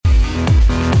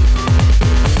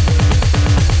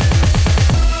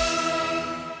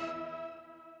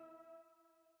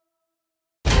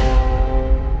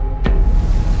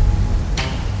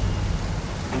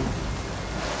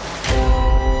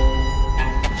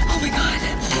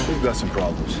We've got some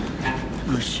problems.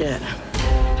 Oh, shit.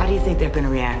 How do you think they're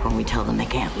gonna react when we tell them they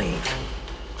can't leave?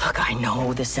 Look, I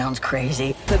know this sounds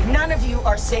crazy, but none of you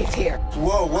are safe here.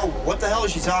 Whoa, what the hell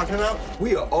is she talking about?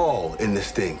 We are all in this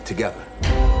thing together.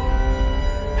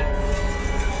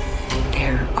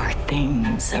 There are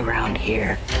things around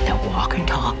here that walk and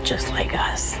talk just like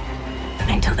us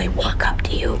until they walk up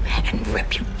to you and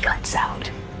rip your guts out.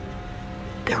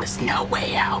 There is no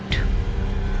way out.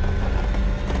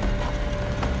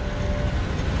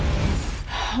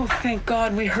 Oh, thank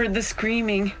God we heard the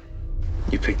screaming.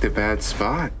 You picked a bad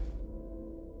spot.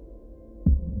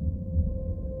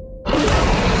 I'm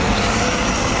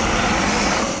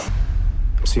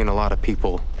seeing a lot of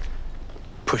people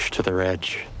pushed to their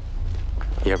edge.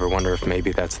 You ever wonder if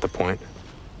maybe that's the point?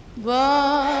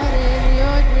 But in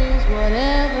your dreams,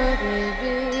 whatever they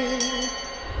be,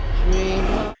 dream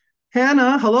of.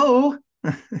 Hannah, hello.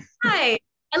 Hi.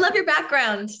 I love your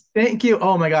background. Thank you.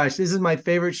 Oh my gosh, this is my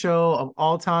favorite show of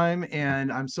all time,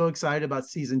 and I'm so excited about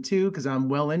season 2 because I'm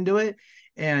well into it,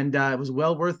 and it was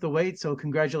well worth the wait. So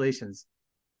congratulations.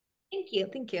 Thank you.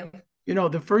 Thank you. You know,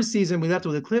 the first season we left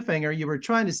with a cliffhanger. You were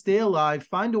trying to stay alive,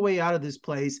 find a way out of this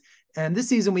place, and this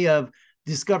season we have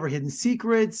discover hidden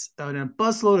secrets, and a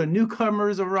busload of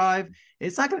newcomers arrive.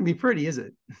 It's not going to be pretty, is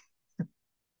it?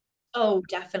 Oh,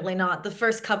 definitely not. The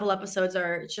first couple episodes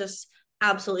are just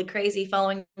absolutely crazy,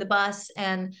 following the bus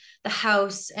and the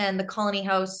house and the colony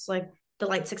house, like the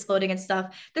lights exploding and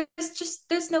stuff.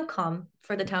 There's no calm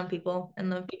for the town people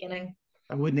in the beginning.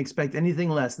 I wouldn't expect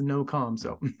anything less than no calm.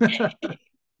 So,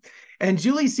 and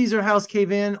Julie sees her house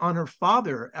cave in on her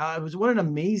father. What an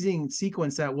amazing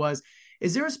sequence that was.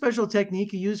 Is there a special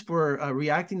technique you use for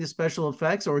reacting to special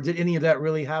effects, or did any of that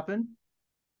really happen?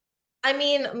 I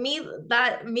mean, me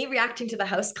reacting to the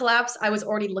house collapse, I was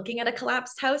already looking at a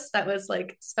collapsed house that was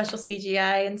like special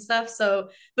CGI and stuff. So,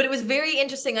 but it was very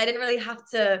interesting. I didn't really have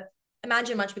to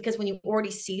imagine much because when you already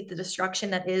see the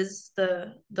destruction that is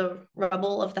the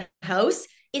rubble of the house,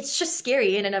 it's just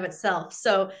scary in and of itself.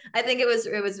 So I think it was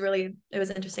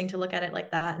interesting to look at it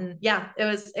like that. And yeah,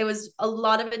 it was a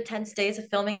lot of intense days of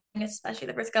filming, especially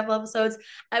the first couple episodes.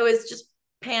 I was just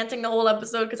panting the whole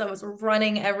episode because I was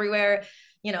running everywhere,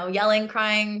 yelling,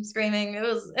 crying, screaming. It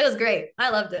was great. I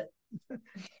loved it.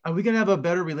 Are we going to have a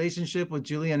better relationship with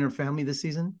Julie and her family this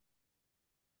season?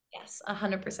 Yes,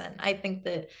 100%. I think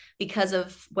that because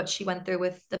of what she went through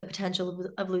with the potential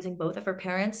of losing both of her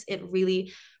parents, it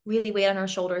really, really weighed on her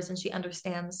shoulders, and she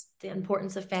understands the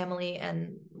importance of family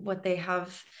and what they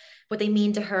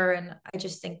mean to her. And I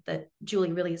just think that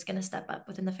Julie really is going to step up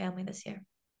within the family this year.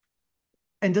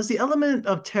 And does the element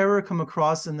of terror come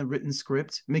across in the written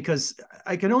script? Because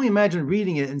I can only imagine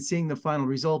reading it and seeing the final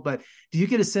result, but do you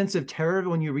get a sense of terror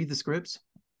when you read the scripts?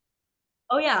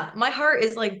 Oh yeah, my heart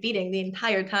is like beating the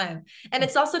entire time. And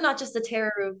it's also not just the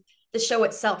terror of the show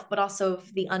itself, but also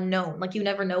of the unknown. Like you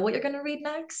never know what you're going to read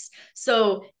next.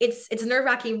 So it's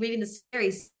nerve-wracking reading the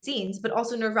scary scenes, but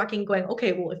also nerve-wracking going,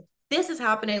 okay, well, if this is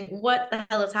happening, what the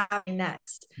hell is happening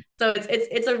next? So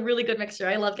it's a really good mixture.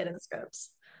 I love getting the scripts.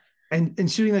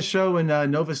 And shooting the show in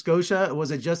Nova Scotia,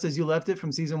 was it just as you left it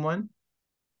from season 1?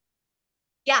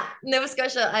 Yeah, Nova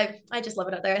Scotia. I just love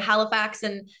it out there. Halifax,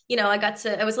 and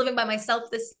I was living by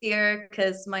myself this year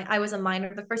because I was a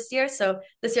minor the first year. So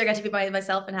this year I got to be by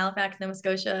myself in Halifax, Nova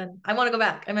Scotia, and I want to go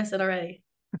back. I miss it already.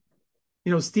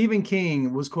 Stephen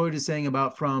King was quoted as saying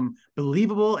about from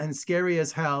believable and scary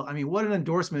as hell. I mean, what an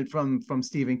endorsement from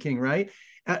Stephen King, right?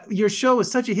 Your show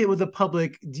is such a hit with the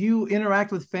public. Do you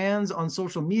interact with fans on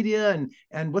social media,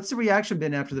 and what's the reaction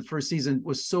been after the first season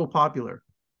was so popular?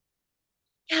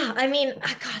 Yeah, I mean,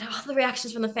 God, all the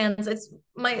reactions from the fans, it's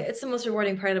the most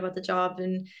rewarding part about the job,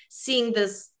 and seeing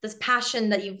this passion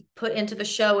that you've put into the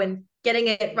show and getting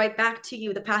it right back to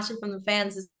you. The passion from the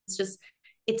fans is just,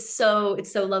 it's so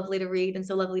lovely to read and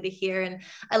so lovely to hear. And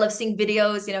I love seeing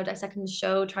videos, dissecting the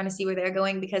show, trying to see where they're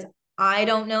going, because I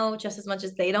don't know just as much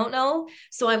as they don't know.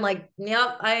 So I'm like,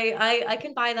 yep, I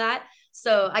can buy that.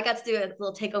 So I got to do a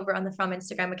little takeover on the From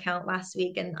Instagram account last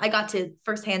week, and I got to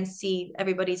firsthand see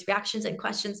everybody's reactions and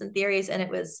questions and theories. And it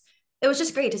was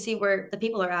just great to see where the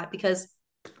people are at, because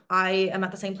I am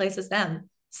at the same place as them.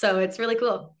 So it's really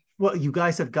cool. Well, you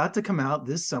guys have got to come out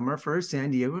this summer for San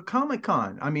Diego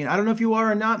Comic-Con. I mean, I don't know if you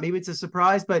are or not. Maybe it's a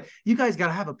surprise, but you guys got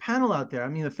to have a panel out there. I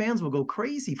mean, the fans will go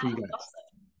crazy for you guys. Awesome.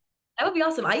 That would be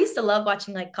awesome. I used to love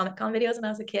watching like Comic-Con videos when I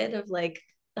was a kid of like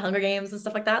the Hunger Games and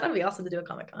stuff like that. That would be awesome to do a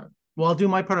Comic-Con. Well, I'll do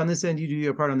my part on this end. You do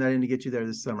your part on that end to get you there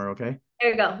this summer, okay?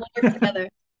 There you go. We'll work together.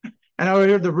 And I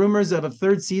heard the rumors of a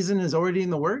third season is already in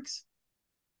the works.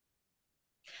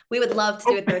 We would love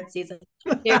to do a third season.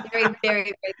 Very, very,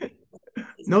 very, very.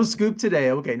 No scoop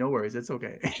today. Okay, no worries. It's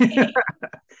okay.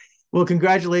 Well,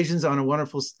 congratulations on a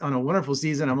wonderful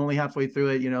season. I'm only halfway through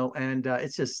it, and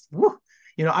it's just, whew.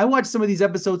 I watch some of these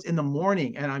episodes in the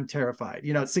morning and I'm terrified,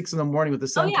 at 6 a.m. with the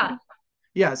sun. Oh yeah.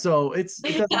 Yeah. So it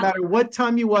doesn't matter what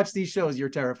time you watch these shows, you're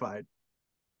terrified.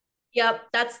 Yep.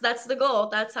 That's the goal.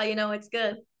 That's how you know it's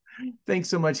good. Thanks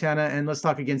so much, Hannah. And let's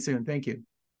talk again soon. Thank you.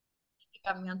 Thank you for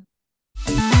having me on.